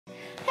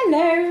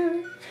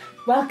Hello!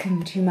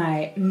 Welcome to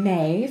my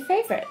May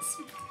favourites.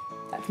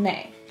 That's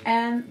May.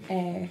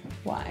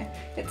 M-A-Y.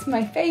 It's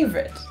my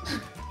favourite.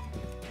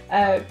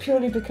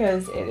 Purely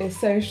because it is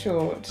so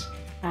short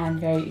and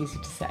very easy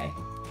to say.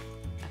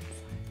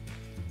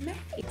 May.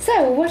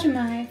 So, what are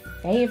my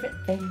favourite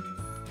things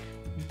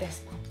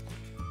this month?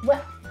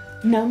 Well,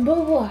 number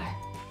one.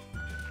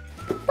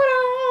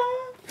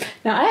 Ta-da!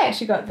 Now, I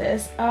actually got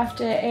this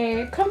after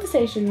a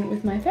conversation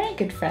with my very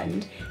good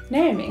friend,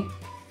 Naomi.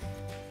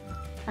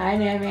 Hi,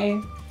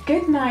 Naomi.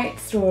 Goodnight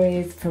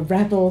stories for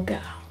rebel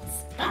girls.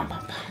 Bum,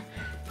 bum,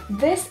 bum.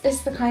 This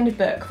is the kind of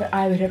book that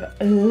I would have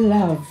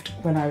loved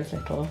when I was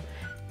little,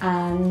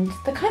 and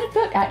the kind of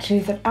book actually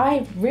that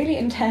I really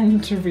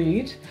intend to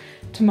read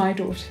to my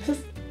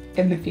daughters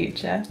in the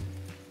future.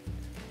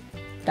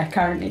 They're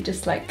currently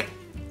just like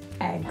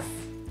eggs,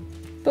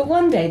 but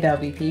one day they'll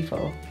be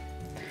people.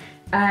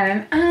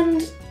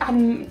 And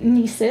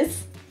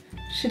nieces.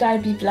 Should I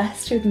be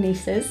blessed with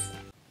nieces?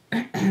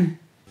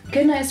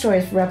 Goodnight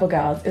Stories for Rebel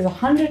Girls is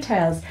 100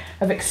 tales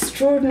of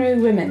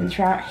extraordinary women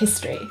throughout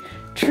history.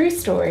 True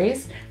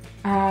stories.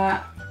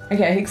 Okay,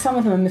 I think some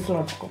of them are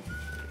mythological.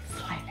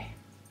 Slightly.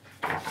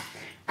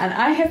 And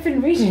I have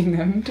been reading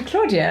them to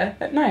Claudia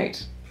at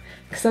night.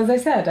 Because as I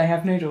said, I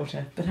have no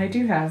daughter, but I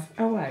do have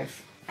a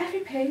wife. Every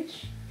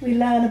page we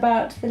learn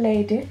about the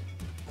lady.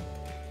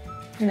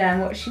 We learn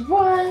what she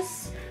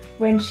was,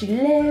 when she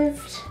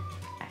lived.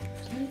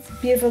 Excellent. It's a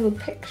beautiful little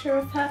picture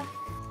of her.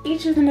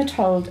 Each of them are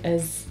told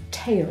as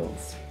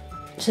tales.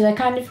 So they're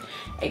kind of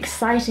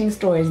exciting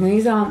stories, and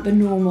these aren't the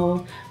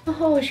normal,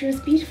 oh, she was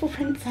a beautiful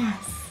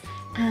princess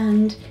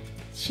and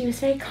she was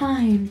very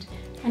kind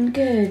and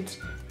good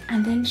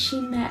and then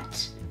she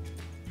met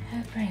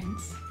her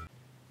prince.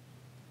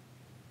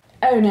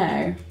 Oh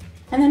no.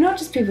 And they're not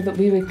just people that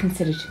we would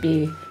consider to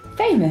be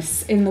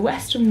famous in the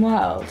Western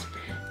world.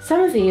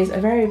 Some of these are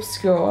very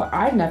obscure,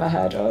 I've never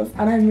heard of,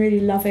 and I'm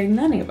really loving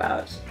learning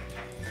about.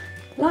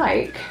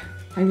 Like,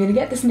 I'm going to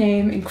get this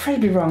name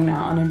incredibly wrong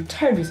now, and I'm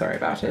terribly sorry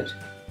about it.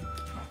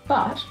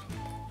 But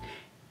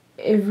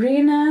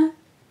Irina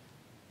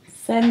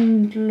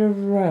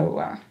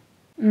Sendlerowa.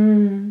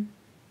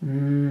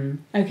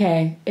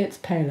 Okay, it's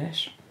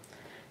Polish.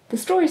 The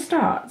story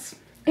starts.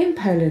 In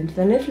Poland,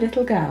 there lived a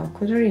little girl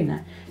called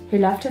Irina who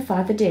loved her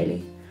father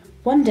dearly.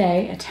 One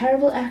day, a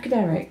terrible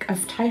epidemic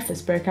of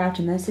typhus broke out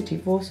in their city,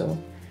 Warsaw.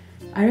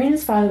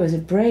 Irina's father was a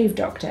brave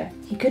doctor.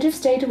 He could have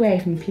stayed away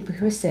from people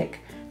who were sick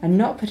and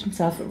not put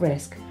himself at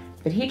risk,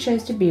 but he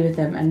chose to be with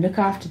them and look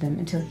after them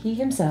until he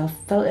himself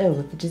fell ill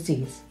with the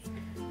disease.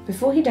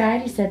 Before he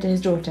died, he said to his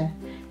daughter,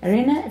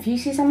 "Irina, if you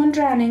see someone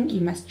drowning, you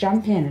must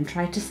jump in and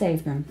try to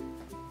save them."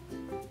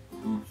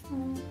 I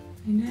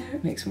know,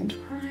 it makes me want to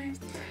cry.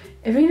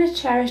 Irina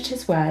cherished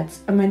his words,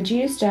 and when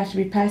Jews started to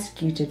be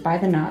persecuted by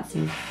the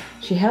Nazis,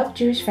 she helped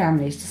Jewish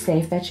families to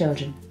save their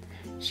children.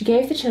 She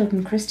gave the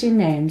children Christian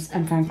names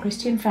and found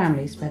Christian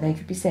families where they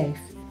could be safe.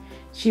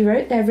 She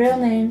wrote their real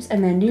names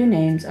and their new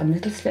names on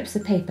little slips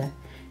of paper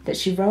that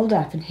she rolled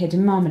up and hid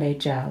in marmalade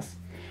jars.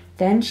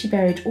 Then she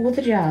buried all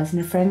the jars in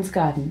a friend's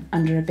garden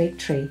under a big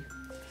tree.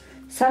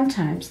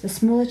 Sometimes the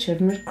smaller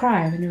children would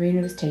cry when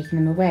Irina was taking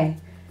them away.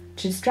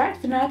 To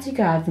distract the Nazi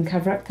guards and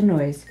cover up the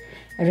noise,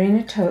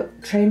 Irina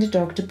trained a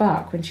dog to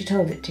bark when she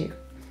told it to.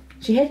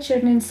 She hid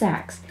children in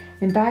sacks,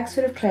 in bags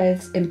full of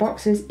clothes, in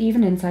boxes,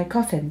 even inside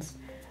coffins.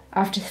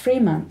 After 3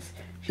 months,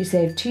 she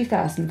saved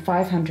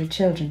 2,500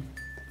 children.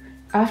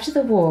 After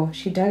the war,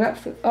 she dug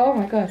up the... Oh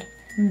my god.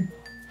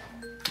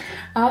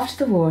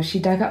 After the war, she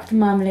dug up the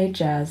marmalade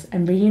jars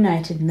and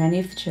reunited many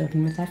of the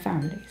children with their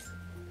families.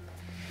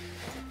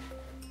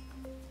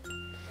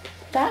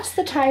 That's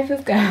the type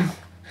of girl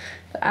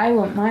that I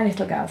want my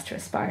little girls to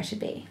aspire to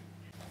be.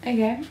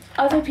 Okay,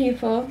 other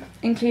people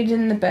included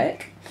in the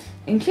book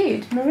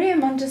include Maria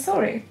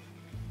Montessori.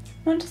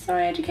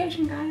 Montessori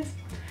education, guys.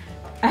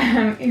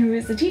 Who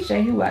was a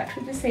teacher who worked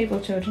with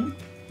disabled children.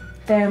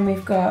 Then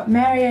we've got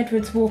Mary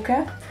Edwards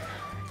Walker,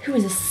 who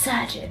was a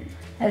surgeon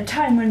at a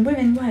time when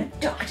women weren't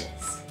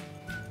doctors.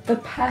 The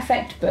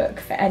perfect book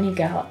for any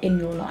girl in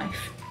your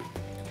life.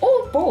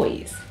 Or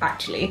boys,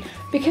 actually,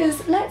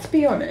 because let's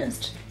be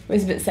honest, it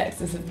was a bit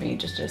sexist of me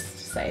just to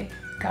say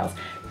girls,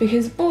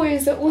 because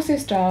boys are also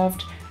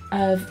starved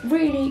of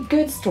really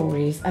good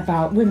stories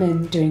about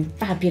women doing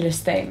fabulous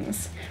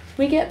things.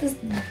 We get the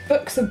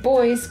books of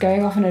boys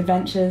going off on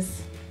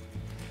adventures.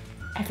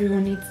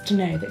 Everyone needs to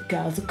know that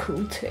girls are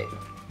cool too.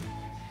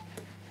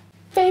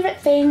 Favourite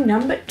thing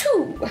number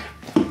 2.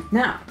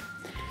 Now,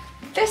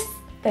 this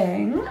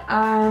thing,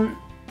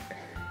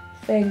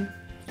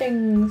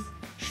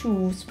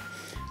 shoes,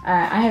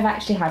 I have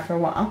actually had for a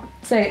while.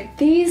 So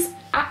these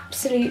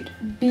absolute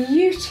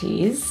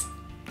beauties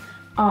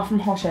are from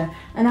Hotter,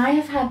 and I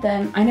have had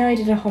them, I know I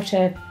did a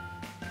Hotter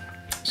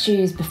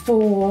shoes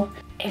before,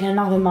 in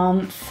another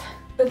month,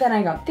 but then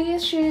I got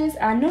these shoes,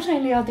 and not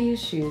only are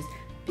these shoes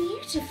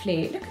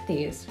beautifully, look at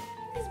these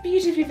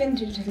beautifully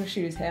vintage little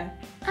shoes here,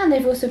 and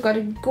they've also got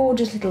a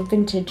gorgeous little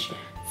vintage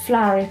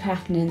flowery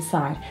pattern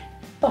inside.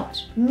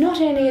 But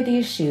not only are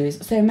these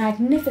shoes so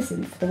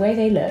magnificent for the way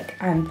they look,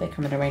 and they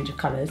come in a range of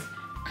colours,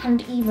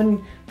 and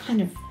even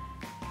kind of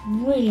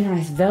really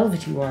nice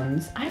velvety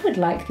ones, I would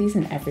like these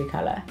in every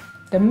colour.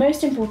 The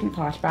most important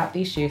part about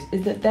these shoes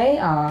is that they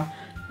are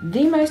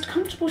the most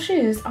comfortable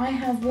shoes I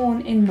have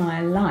worn in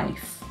my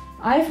life.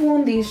 I've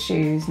worn these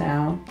shoes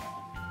now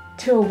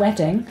to a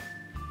wedding,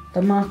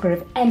 the marker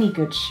of any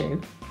good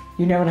shoe,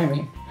 you know what I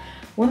mean.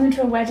 Worn them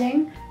to a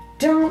wedding,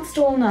 danced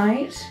all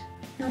night,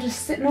 not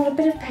a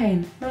bit of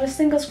pain, not a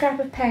single scrap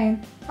of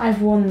pain.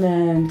 I've worn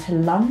them to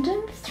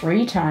London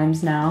 3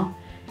 times now,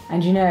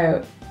 and you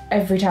know,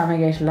 every time I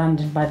go to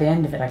London, by the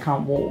end of it I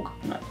can't walk.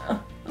 I'm like,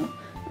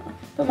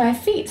 but my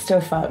feet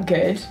still felt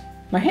good.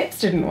 My hips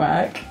didn't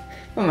work,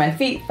 but my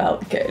feet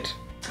felt good.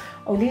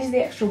 Oh, these are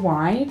the extra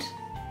wide,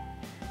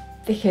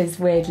 because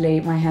weirdly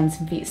my hands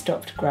and feet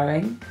stopped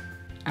growing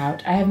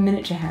out. I have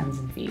miniature hands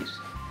and feet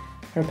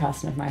for a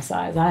person of my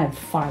size. I am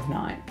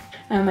 5'9",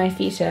 and my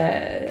feet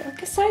are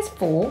like a size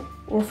 4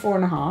 or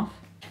 4.5.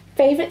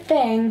 Favourite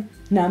thing,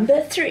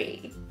 number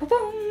 3,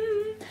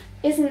 ba-boom,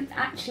 isn't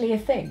actually a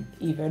thing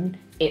even,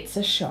 it's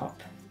a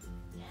shop.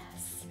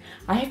 Yes,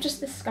 I have just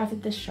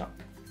discovered this shop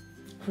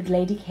called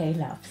Lady K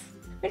Loves,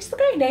 which is a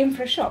great name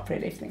for a shop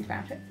really if you think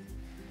about it.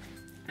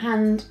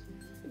 And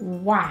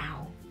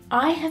wow,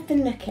 I have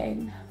been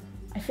looking,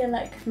 I feel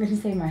like I'm going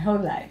to say my whole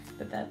life,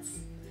 but that's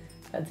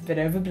a bit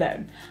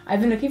overblown.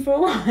 I've been looking for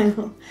a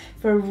while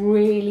for a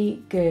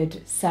really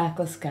good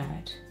circle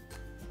skirt,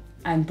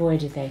 and boy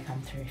did they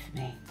come through for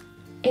me.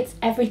 It's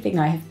everything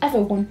I have ever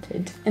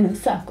wanted in a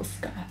circle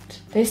skirt.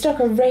 They stock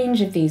a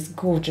range of these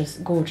gorgeous,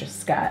 gorgeous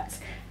skirts,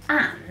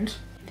 and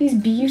these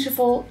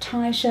beautiful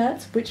tie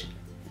shirts, which,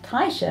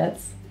 tie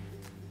shirts?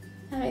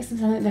 That makes them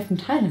sound like they're from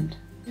Thailand.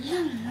 La,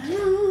 la,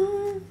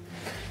 la.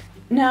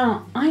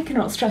 Now, I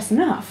cannot stress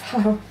enough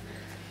how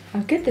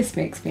good this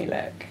makes me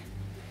look.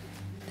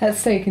 That's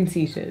so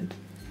conceited,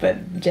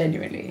 but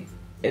genuinely,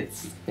 it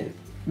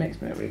makes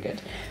me look really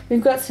good.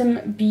 We've got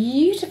some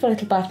beautiful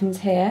little buttons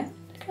here.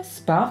 Look how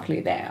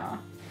sparkly they are.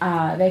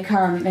 They've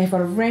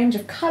got a range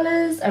of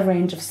colours, a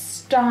range of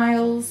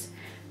styles,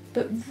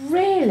 but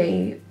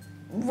really,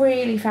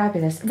 really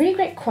fabulous. Really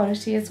great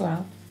quality as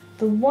well.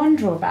 The one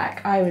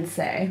drawback, I would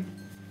say,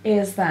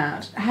 is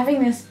that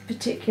having this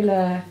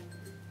particular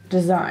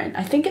design,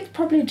 I think it's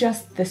probably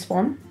just this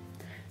one,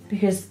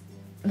 because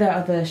the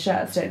other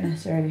shirts don't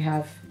necessarily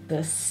have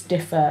the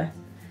stiffer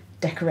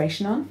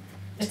decoration on.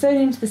 It's sewn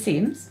into the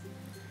seams.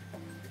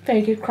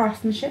 Very good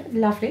craftsmanship,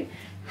 lovely.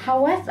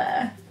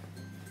 However,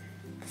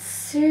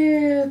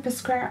 super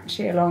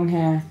scratchy along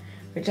here,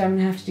 which I'm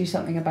gonna have to do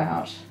something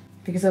about,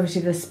 because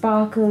obviously the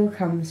sparkle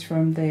comes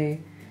from the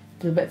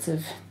little bits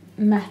of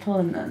metal,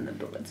 and then the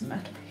little bits of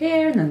metal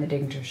here, and then the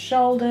dangerous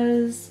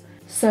shoulders.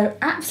 So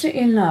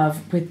absolutely in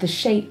love with the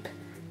shape,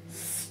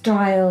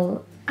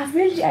 style. I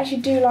really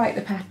actually do like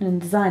the pattern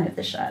and design of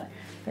the shirt,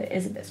 but it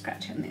is a bit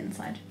scratchy on the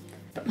inside.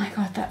 But my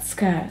god, that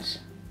skirt.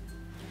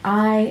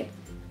 I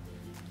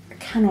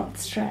cannot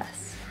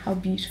stress how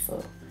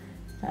beautiful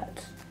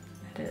that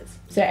is.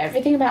 So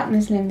everything about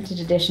this limited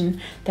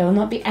edition, there will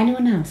not be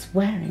anyone else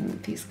wearing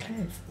these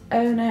clothes.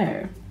 Oh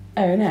no,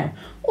 oh no.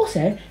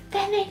 Also,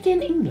 they're made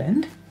in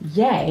England,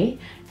 yay,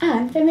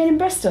 and they're made in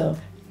Bristol,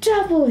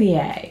 double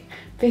yay,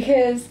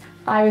 because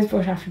I was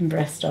brought up in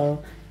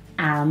Bristol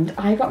and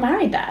I got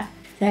married there.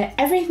 So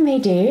everything they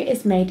do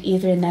is made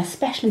either in their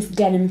specialist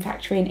denim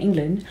factory in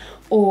England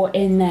or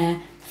in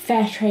their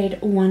fair trade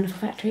wonderful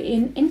factory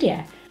in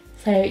India.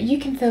 So you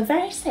can feel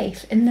very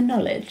safe in the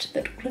knowledge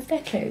that all of their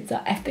clothes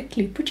are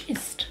ethically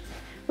produced,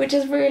 which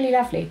is really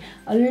lovely.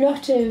 A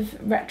lot of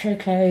retro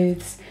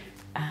clothes,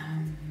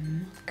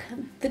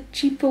 the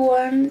cheaper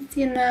ones,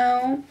 you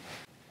know.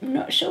 I'm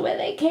not sure where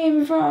they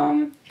came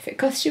from. If it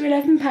cost you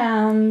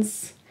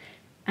 £11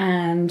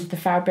 and the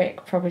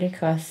fabric probably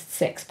cost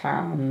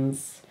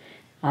 £6,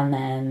 and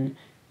then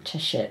to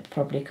ship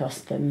probably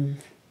cost them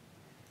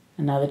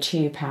another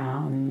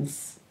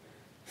 £2.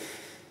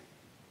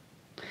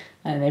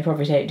 And they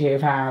probably take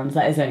 £2.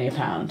 That is only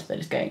 £1 that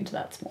is going to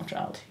that small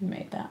child who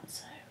made that,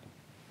 so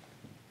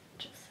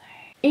just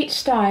saying. Each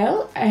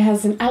style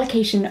has an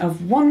allocation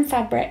of 1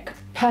 fabric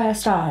per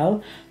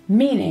style,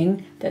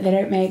 meaning that they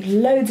don't make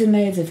loads and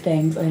loads of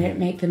things, or they don't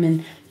make them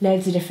in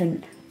loads of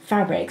different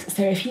fabrics.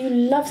 So if you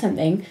love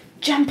something,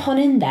 jump on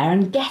in there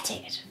and get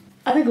it.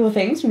 Other cool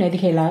things from Lady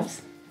K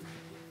Loves.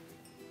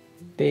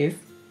 These.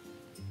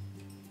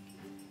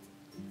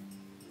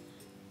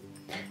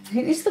 I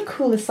think these are the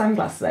coolest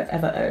sunglasses I've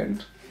ever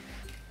owned.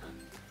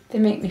 They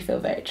make me feel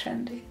very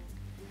trendy.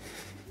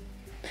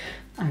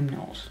 I'm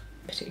not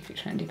a particularly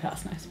trendy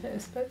person, I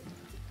suppose, but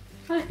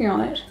working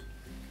on it.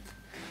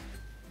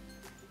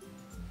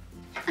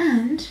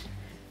 And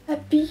a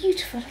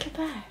beautiful little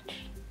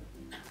badge.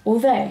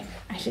 Although,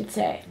 I should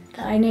say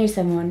that I know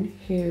someone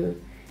who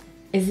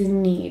is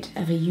in need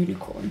of a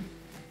unicorn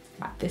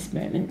at this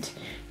moment,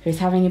 who is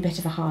having a bit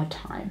of a hard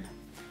time.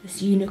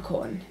 This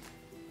unicorn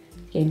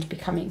is going to be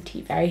coming to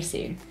you very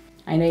soon.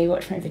 I know you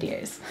watch my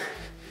videos,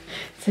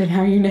 so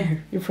now you know.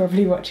 You're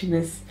probably watching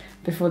this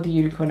before the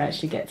unicorn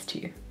actually gets to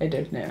you. I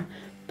don't know,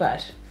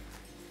 but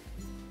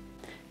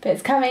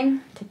it's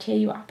coming to cheer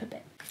you up a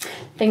bit.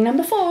 Thing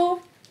number 4.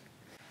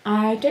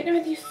 I don't know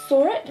whether you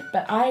saw it,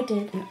 but I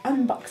did an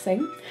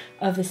unboxing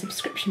of the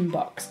subscription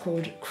box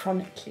called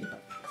Chronically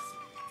Box.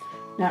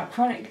 Now,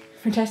 Chronically.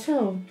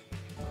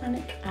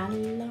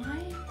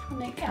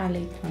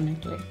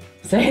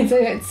 So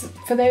it's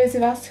for those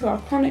of us who are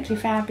chronically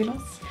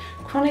fabulous,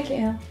 chronically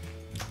ill,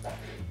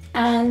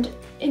 and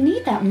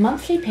need that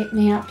monthly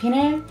pick-me-up, you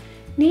know,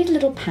 need a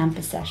little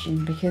pamper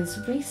session because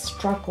we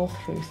struggle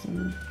through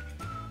some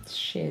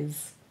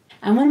shiz.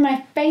 And one of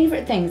my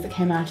favourite things that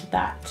came out of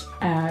that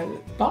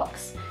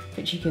box,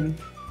 which you can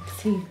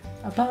see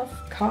above,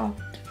 can't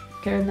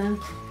go in there,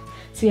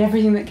 see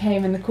everything that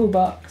came in the cool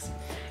box,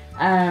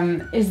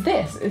 is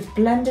this. It's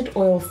blended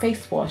oil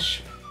face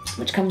wash,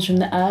 which comes from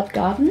the Herb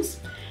Gardens.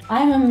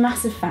 I'm a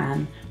massive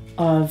fan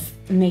of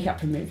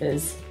makeup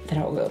removers that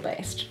are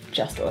oil-based,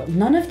 just oil.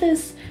 None of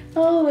this,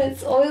 oh,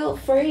 it's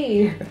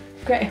oil-free.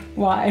 Great,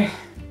 why?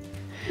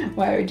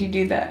 Why would you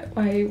do that?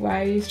 Why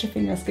are you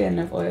stripping your skin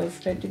of oils?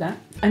 Don't do that.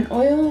 An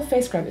oil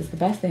face scrub is the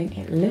best thing.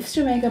 It lifts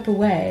your makeup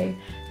away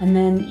and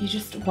then you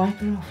just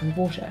wipe it off with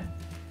water.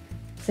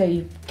 So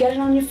you get it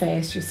on your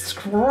face, you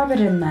scrub it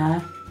in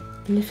there,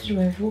 lift it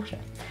away with water.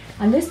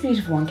 And this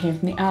beautiful one came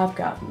from the Herb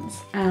Gardens,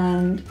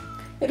 and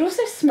it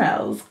also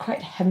smells quite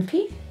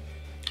hempy.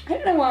 I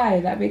don't know why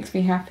that makes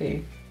me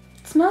happy.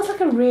 It smells like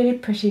a really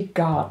pretty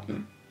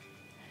garden.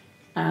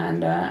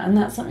 And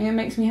that's something that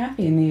makes me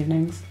happy in the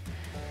evenings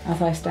as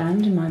I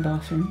stand in my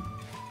bathroom,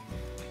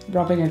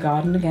 rubbing a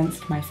garden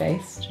against my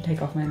face to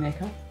take off my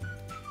makeup.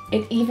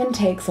 It even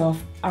takes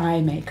off eye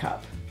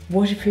makeup.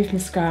 Waterproof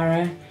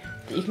mascara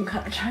that you can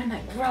kind of try and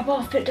like rub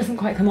off, but it doesn't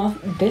quite come off.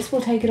 This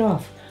will take it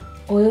off.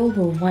 Oil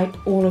will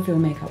wipe all of your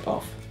makeup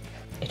off.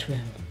 It will.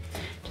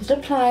 Just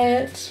apply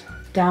it,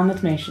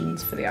 downward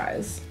motions for the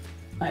eyes.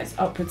 Nice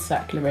upward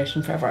circular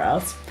motion for everywhere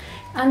else.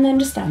 And then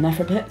just stand there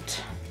for a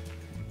bit.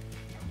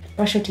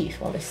 Brush your teeth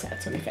while this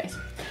sets on your face.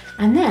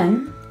 And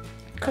then,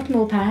 cotton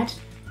wool pad,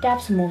 dab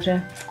some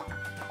water.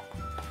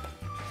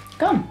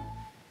 Gone.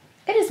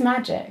 It is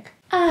magic.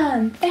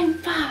 And thing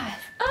 5.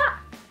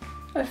 Ah!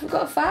 I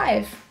forgot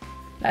 5.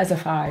 There's a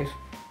 5.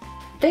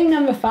 Thing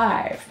number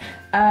 5.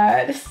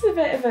 This is a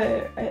bit of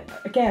a,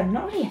 again,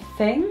 not really a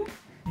thing,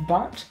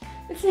 but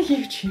it's a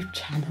YouTube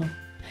channel.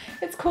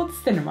 It's called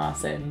Cinema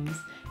Sins.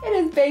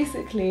 It is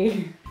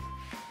basically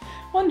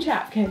one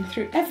chap going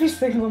through every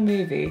single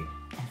movie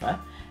ever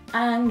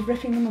and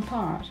ripping them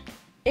apart.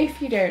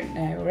 If you don't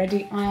know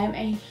already, I am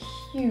a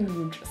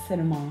huge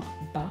cinema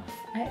buff.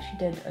 I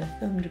actually did a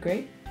film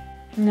degree.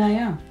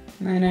 Yeah,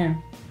 I know.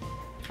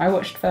 I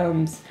watched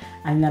films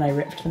and then I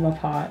ripped them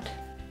apart.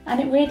 And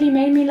it weirdly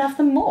made me love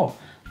them more.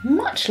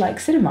 Much like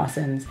Cinema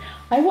Sins.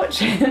 I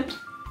watch it,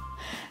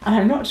 and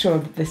I'm not sure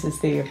that this is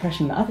the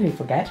impression that other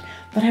people get,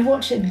 but I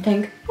watch it and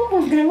think, oh,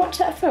 I'm going to watch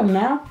that film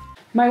now.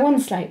 My one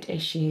slight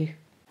issue,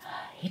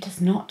 he does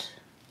not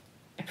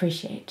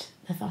appreciate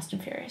the Fast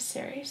and Furious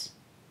series.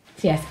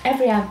 So yes,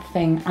 every other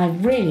thing I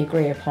really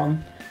agree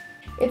upon.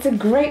 It's a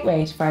great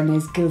way to find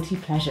those guilty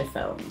pleasure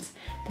films.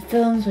 The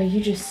films where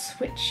you just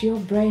switch your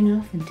brain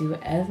off and do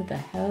whatever the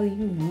hell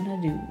you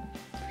want to do.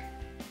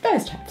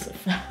 Those types of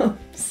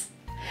films.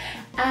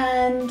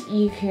 And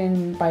you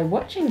can, by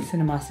watching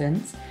Cinema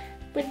Sins,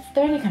 which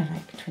they're only kind of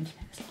like 20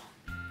 minutes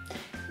long,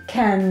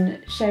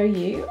 can show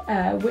you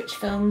which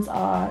films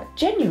are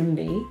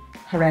genuinely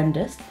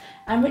horrendous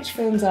and which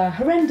films are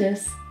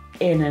horrendous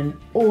in an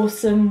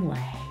awesome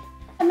way.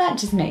 And that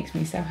just makes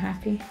me so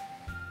happy,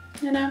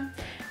 you know?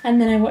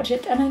 And then I watch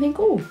it and I think,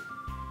 oh,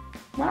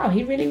 wow,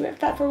 he really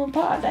ripped that film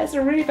apart. That's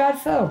a really bad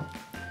film.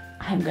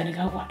 I'm gonna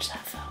go watch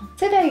that film.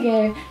 So there you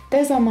go.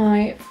 Those are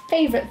my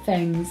favourite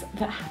things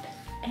that happened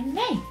in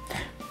May.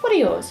 What are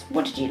yours?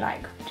 What did you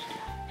like?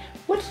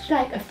 What did you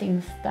like of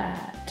things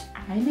that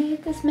I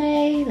made this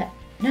May? Let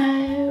me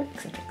know,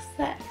 etc,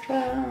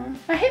 etc.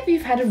 I hope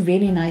you've had a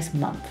really nice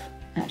month,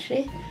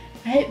 actually.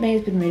 I hope May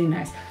has been really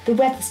nice. The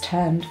weather's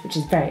turned, which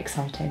is very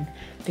exciting,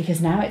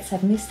 because now it's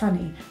suddenly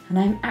sunny, and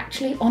I'm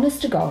actually,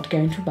 honest to God,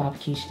 going to a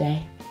barbecue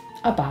today.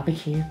 A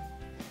barbecue.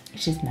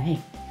 It is May.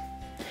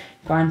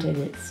 Granted,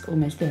 it's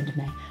almost the end of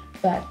May,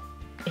 but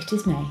it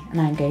is May, and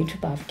I'm going to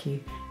a barbecue,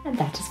 and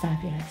that is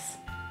fabulous.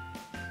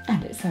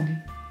 And it's sunny.